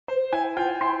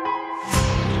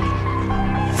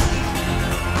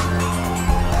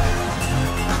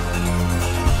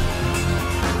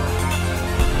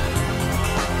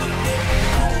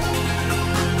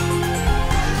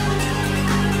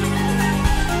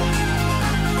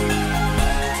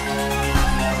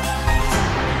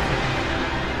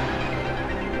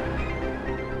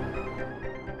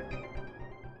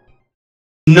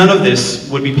None of this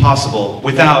would be possible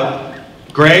without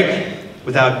Greg,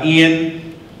 without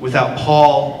Ian, without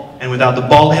Paul, and without the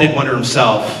bald-headed wonder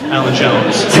himself, Alan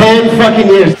Jones. 10 fucking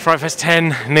years. FrightFest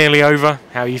 10, nearly over.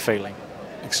 How are you feeling?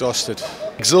 Exhausted.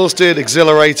 Exhausted,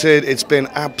 exhilarated. It's been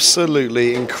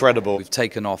absolutely incredible. We've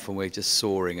taken off and we're just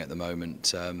soaring at the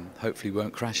moment. Hopefully we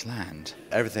won't crash land.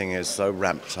 Everything is so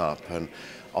ramped up and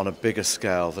on a bigger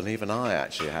scale than even I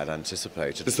actually had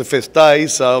anticipated. It's the 5th day,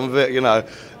 so I'm a bit,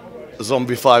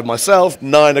 zombified myself.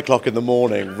 9 o'clock in the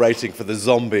morning, waiting for the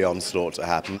zombie onslaught to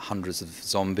happen. Hundreds of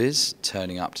zombies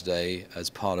turning up today as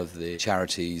part of the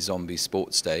charity Zombie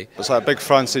Sports Day. It's like a big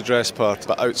fancy dress party,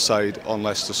 but outside on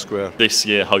Leicester Square. This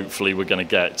year, hopefully, we're going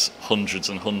to get hundreds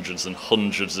and hundreds and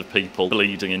hundreds of people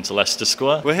bleeding into Leicester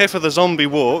Square. We're here for the zombie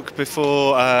walk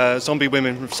before Zombie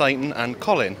Women from Satan and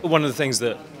Colin. One of the things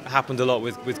that happened a lot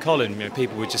with Colin,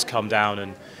 people would just come down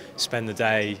and spend the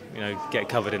day, get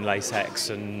covered in latex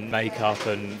and makeup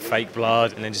and fake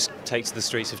blood, and then just take to the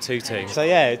streets of Tooting. So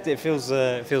yeah, it feels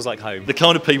like home. The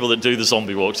kind of people that do the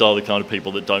zombie walks are the kind of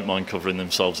people that don't mind covering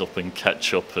themselves up in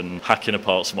ketchup and hacking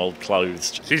apart some old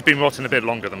clothes. She's been rotting a bit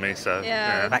longer than me, so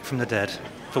yeah. Back from the dead.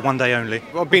 For one day only.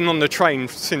 I've been on the train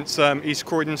since East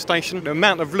Croydon Station. The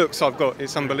amount of looks I've got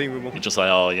is unbelievable. You just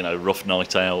say, rough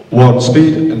night out. Warren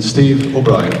Speed and Steve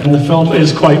O'Brien. And the film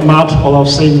is quite mad, although I've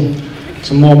seen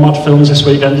some more mad films this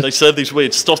weekend. They serve these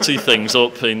weird stotty things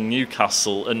up in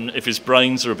Newcastle, and if his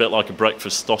brains are a bit like a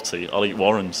breakfast stotty, I'll eat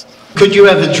Warren's. Could you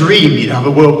ever dream you'd have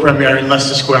a world premiere in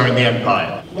Leicester Square in the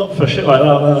Empire? Not for shit like that,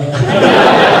 no.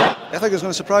 I think it's going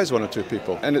to surprise one or two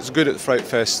people, and it's good that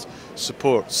FrightFest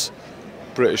supports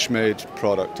British-made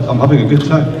product. I'm having a good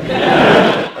time.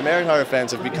 American horror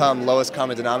fans have become lowest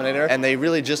common denominator, and they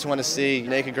really just want to see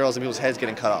naked girls and people's heads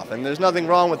getting cut off. And there's nothing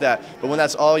wrong with that, but when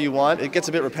that's all you want, it gets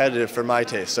a bit repetitive for my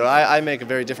taste. So I make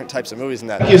very different types of movies than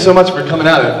that. Thank you so much for coming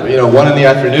out at 1 in the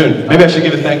afternoon. Maybe I should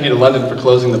give a thank you to London for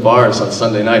closing the bars on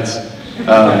Sunday nights.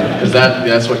 Because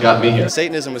that's what got me here.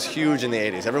 Satanism was huge in the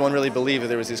 80s. Everyone really believed that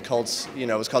there was these cults, it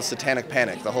was called satanic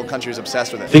panic. The whole country was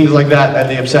obsessed with it. Things like that and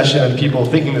the obsession and people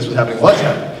thinking this was happening. What's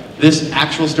happening? This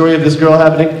actual story of this girl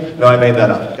happening? No, I made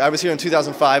that up. I was here in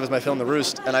 2005 with my film The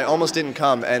Roost, and I almost didn't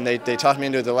come, and they talked me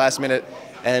into it at the last minute,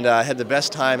 and I had the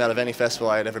best time out of any festival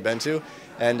I had ever been to,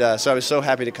 and so I was so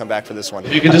happy to come back for this one.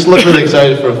 You can just look really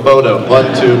excited for a photo. 1,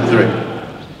 2, 3.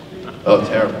 Oh,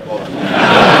 terrible. Hold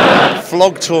on.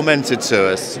 Flog tormented to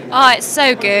us. Oh, it's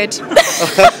so good.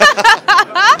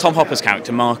 Tom Hopper's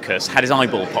character, Marcus, had his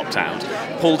eyeball popped out.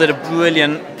 Paul did a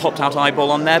brilliant popped out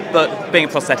eyeball on there, but being a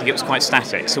prosthetic, it was quite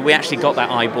static. So we actually got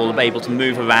that eyeball able to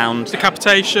move around.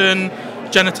 Decapitation,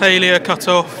 genitalia cut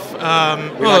off.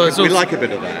 We like a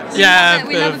bit of that. Yeah,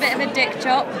 we love a bit of a dick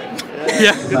chop.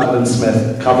 Yeah. Alan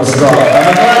Smith, cover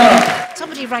star.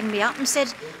 Somebody rang me up and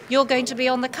said, "You're going to be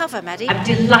on the cover, Maddie." I'm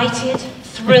delighted,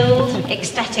 thrilled,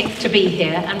 ecstatic to be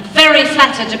here, and very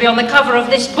flattered to be on the cover of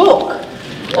this book,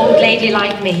 Old Lady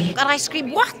Like Me. And I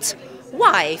screamed, "What?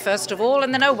 Why, first of all?"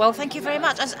 And then, "Oh, well, thank you very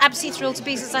much." I was absolutely thrilled to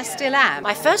pieces, I still am.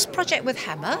 My first project with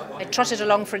Hammer, I trotted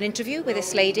along for an interview with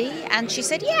this lady, and she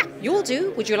said, "Yeah, you'll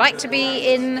do. Would you like to be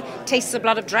in Taste the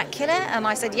Blood of Dracula?" And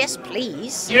I said, "Yes,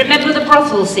 please." Do you remember the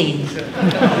brothel scene?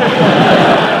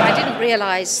 I didn't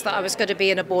realise that I was going to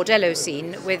be in a bordello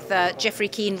scene with Jeffrey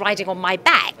Keane riding on my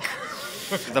back.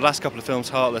 The last couple of films,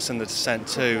 Heartless and The Descent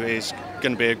 2, is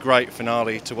going to be a great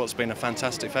finale to what's been a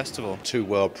fantastic festival. 2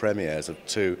 world premieres of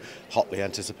 2 hotly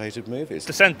anticipated movies.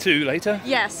 Descent 2 later?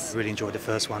 Yes. Really enjoyed the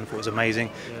first one, thought it was amazing.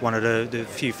 One of the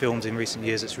few films in recent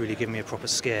years that's really given me a proper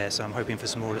scare, so I'm hoping for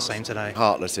some more of the same today.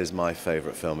 Heartless is my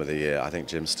favourite film of the year. I think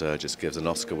Jim Sturgis gives an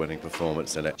Oscar-winning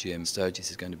performance in it. Jim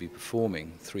Sturgis is going to be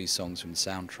performing 3 songs from the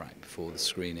soundtrack before the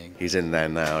screening. He's in there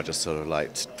now, just sort of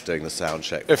like doing the sound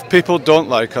check. If people don't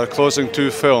like our closing 2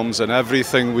 films and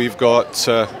everything we've got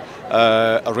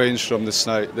arranged from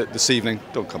this evening,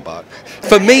 don't come back.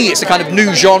 For me, it's a kind of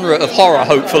new genre of horror,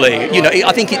 hopefully.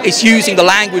 I think it's using the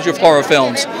language of horror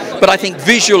films, but I think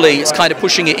visually it's kind of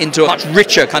pushing it into a much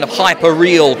richer, kind of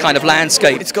hyper-real kind of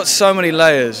landscape. It's got so many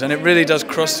layers, and it really does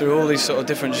cross through all these sort of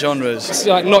different genres. It's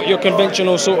like not your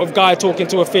conventional sort of guy talking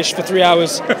to a fish for 3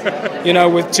 hours,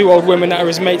 with 2 old women that are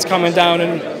his mates coming down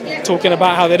and talking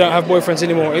about how they don't have boyfriends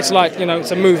anymore. It's like,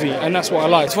 it's a movie, and that's what I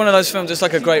like. It's one of those films, it's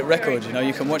like a great record,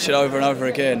 you can watch it over and over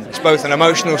again. It's both an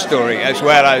emotional story as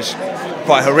well as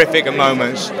quite horrific at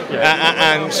moments,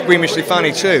 and squeamishly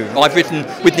funny too. I've written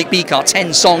with Nick Beaker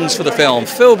 10 songs for the film.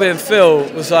 Phil being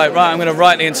Phil was like, right, I'm going to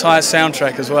write the entire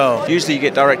soundtrack as well. Usually you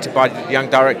get directed by young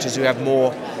directors who have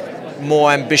more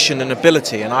more ambition and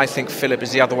ability, and I think Philip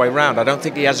is the other way around. I don't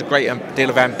think he has a great deal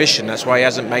of ambition, that's why he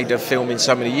hasn't made a film in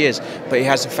so many years, but he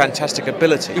has a fantastic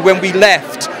ability. When we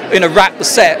left, wrap the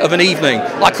set of an evening,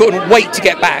 I couldn't wait to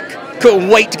get back. Couldn't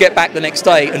wait to get back the next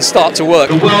day and start to work.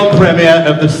 The world premiere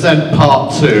of The Descent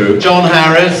Part 2. John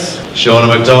Harris, Shauna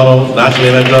MacDonald, Natalie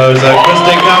Mendoza,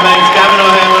 Kristen Cummings, Gavin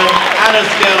O'Hagan, Anna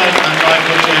Skillen and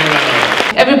Michael J.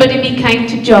 Reynolds. Everybody be kind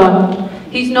to John.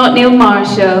 He's not Neil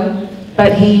Marshall,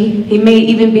 but he may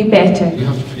even be better. You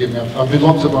have to forgive me, I've been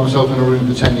locked up by myself in a room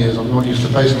for 10 years. I'm not used to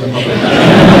facing the public.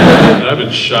 I've been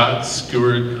shot,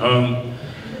 skewered, hung,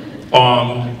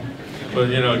 bombed, but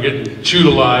getting chewed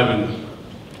alive and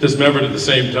dismembered at the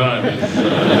same time. I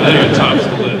think it tops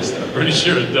the list. I'm pretty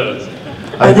sure it does.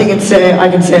 I think I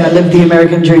can say I lived the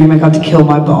American dream. I got to kill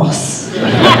my boss.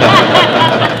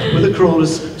 Were the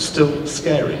crawlers still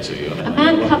scary to you? A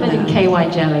man covered in KY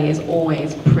jelly is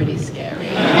always pretty scary.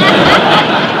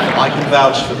 I can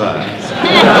vouch for that.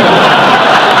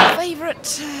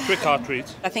 Favourite? Quick heart treat.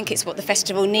 I think it's what the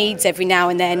festival needs every now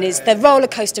and then, is the roller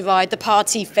coaster ride, the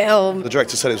party film. The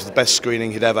director said it was the best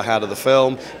screening he'd ever had of the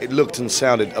film. It looked and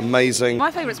sounded amazing.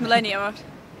 My favourite's Millennium.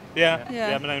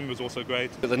 Yeah, my name was also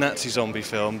great. The Nazi zombie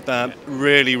film,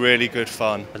 really, really good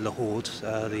fun. La Horde,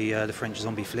 the French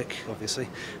zombie flick, obviously.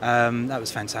 That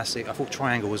was fantastic. I thought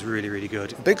Triangle was really, really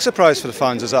good. Big surprise for the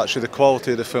fans is actually the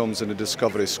quality of the films in the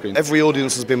Discovery screen. Every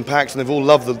audience has been packed and they've all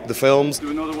loved the films. Do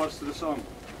we know the words to the song?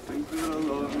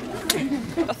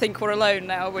 I think we're alone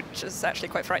now, which is actually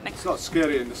quite frightening. It's not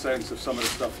scary in the sense of some of the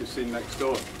stuff you've seen next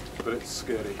door, but it's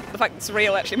scary. The fact it's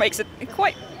real actually makes it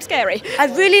quite scary. I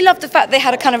really loved the fact they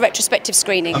had a kind of retrospective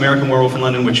screening. American Werewolf in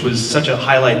London, which was such a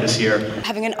highlight this year.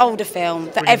 Having an older film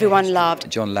that everyone loved.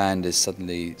 John Land is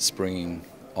suddenly springing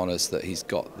on us that he's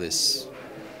got this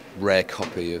rare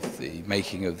copy of the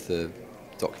making of the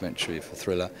documentary for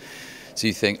Thriller. So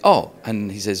you think, oh,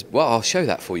 and he says, well, I'll show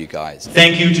that for you guys.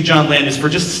 Thank you to John Landis for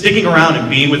just sticking around and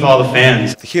being with all the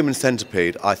fans. The Human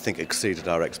Centipede, I think, exceeded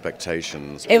our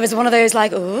expectations. It was one of those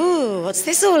like, ooh, what's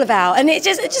this all about? And it's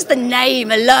just the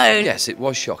name alone. Yes, it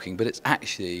was shocking, but it's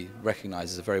actually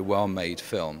recognised as a very well-made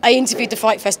film. I interviewed the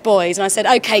FrightFest boys and I said,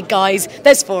 okay, guys,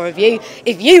 there's 4 of you.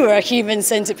 If you were a human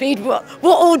centipede, what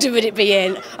order would it be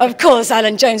in? Of course,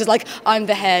 Alan Jones was like, I'm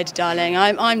the head, darling,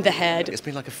 I'm the head. It's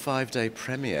been like a 5-day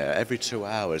premiere. Every 2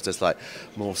 hours, there's like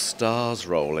more stars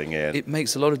rolling in. It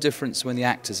makes a lot of difference when the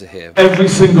actors are here. Every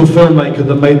single filmmaker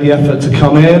that made the effort to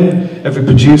come in, every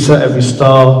producer, every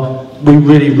star, we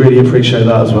really, really appreciate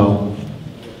that as well.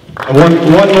 And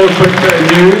one more quick bit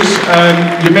of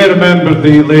news. You may remember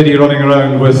the lady running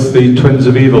around with the Twins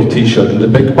of Evil t-shirt and the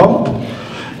big bump.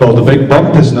 Well, the big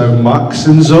bump is now Max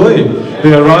and Zoe.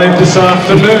 They arrived this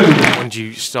afternoon. When do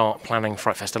you start planning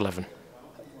FrightFest 11?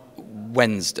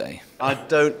 Wednesday. I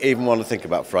don't even want to think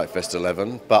about FrightFest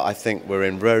 11, but I think we're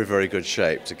in very, very good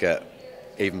shape to get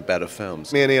even better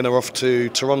films. Me and Ian are off to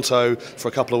Toronto for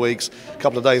a couple of weeks, a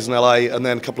couple of days in LA, and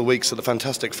then a couple of weeks at the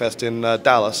Fantastic Fest in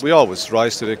Dallas. We always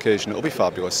rise to the occasion. It'll be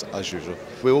fabulous, as usual.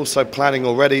 We're also planning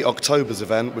already October's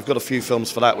event. We've got a few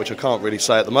films for that, which I can't really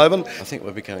say at the moment. I think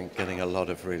we'll be getting a lot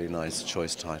of really nice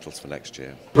choice titles for next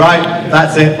year. Right,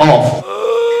 that's it, off.